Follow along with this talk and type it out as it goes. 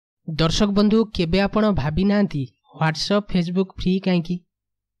दर्शक बंधु केबे आपण भाभी नांती व्हाट्सएप फेसबुक फ्री कहीं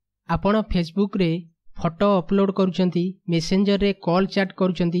आपण फेसबुक रे फोटो अपलोड करुचंती मेसेंजर रे कॉल चैट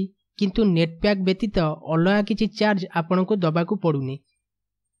करुचंती किंतु नेट पैक व्यतीत अलगा किछि चार्ज आपण को दबाकू पड़ुनी।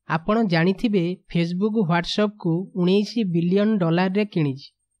 आपण जानिथिबे फेसबुक व्हाट्सएप को 19 बिलियन डॉलर रे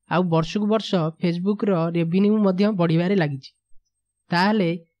किनिछि आउ वर्षक वर्ष फेसबुक रो रेवेन्यू मध्य बढ़िबारे लागिछि।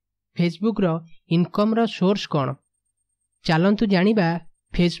 ताहाले फेसबुक रो इनकम रो सोर्स कोन चलंतु जानिबा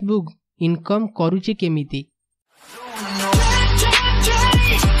फेसबुक इनकम करूची केमिति।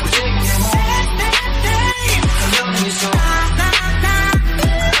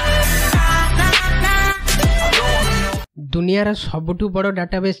 दुनियार सबुठु बड़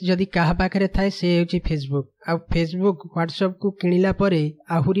डाटाबेस जदि कहा पाखरे थाए से होची फेसबुक। आ फेसबुक व्हाट्सएप को किनिला परे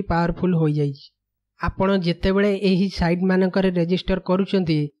आहुरी पावरफुल हो जाइछि। आपण जेतेबेले एही साइट मानकर रजिस्टर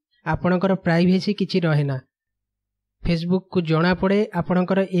करूचंती आपणकर प्राइवेसी किछि रहेना। फेसबुक को जना पड़े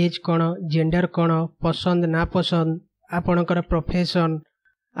आपणकर एज कौन जेंडर कौन पसंद ना पसंद आपणकर प्रोफेशन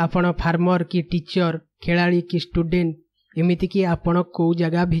आपण फार्मर कि टीचर खेलाड़ी कि स्टूडेंट एमिति कि आपण को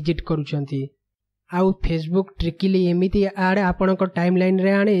जगह विजिट करूचंती। आउ फेसबुक ट्रिकली एमिति आड आपणकर टाइमलाइन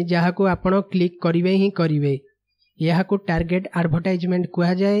रे आने जहाँ को आपण क्लिक करिवे ही करिवे। यह को टारगेट एडवर्टाइजमेंट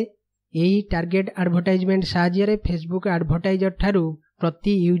कहा जाए। यही टारगेट एडवर्टाइजमेंट साहाय्य रे फेसबुक एडवर्टाइजर ठारू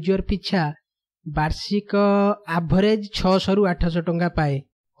प्रति यूजर पिछा वार्षिक एवरेज 600 रु 800 टंका पाए।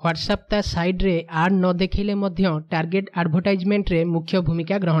 व्हाट्सएप ता साइड रे आड न देखिले मध्य टारगेट एडवर्टाइजमेंट रे मुख्य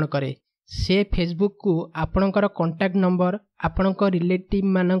भूमिका ग्रहण करे। से फेसबुक को आपणकर कांटेक्ट नंबर आपणक रिलेटिव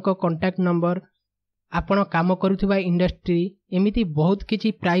मानक कांटेक्ट नंबर आपण काम करुवा इंडस्ट्री एमिति बहुत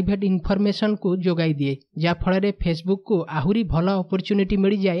किछि प्राइवेट इनफॉरमेशन को जोगाई दिए जा फल रे फेसबुक को आहुरी भल अपॉर्चुनिटी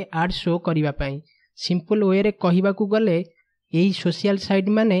मिल जाए आड शो करिवा पई। सिंपल वे रे कहिबा को गले यही सोशल साइट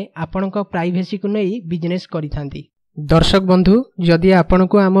माने आपणक प्राइवेसी को नहीं बिजनेस करिथांती। दर्शक बंधु जदि आपण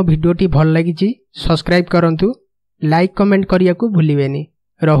को आम भिडियोटी भल लागिछि सब्सक्राइब करंतु लाइक कमेंट करिया को भूलिबेनी।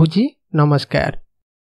 रहुछि नमस्कार।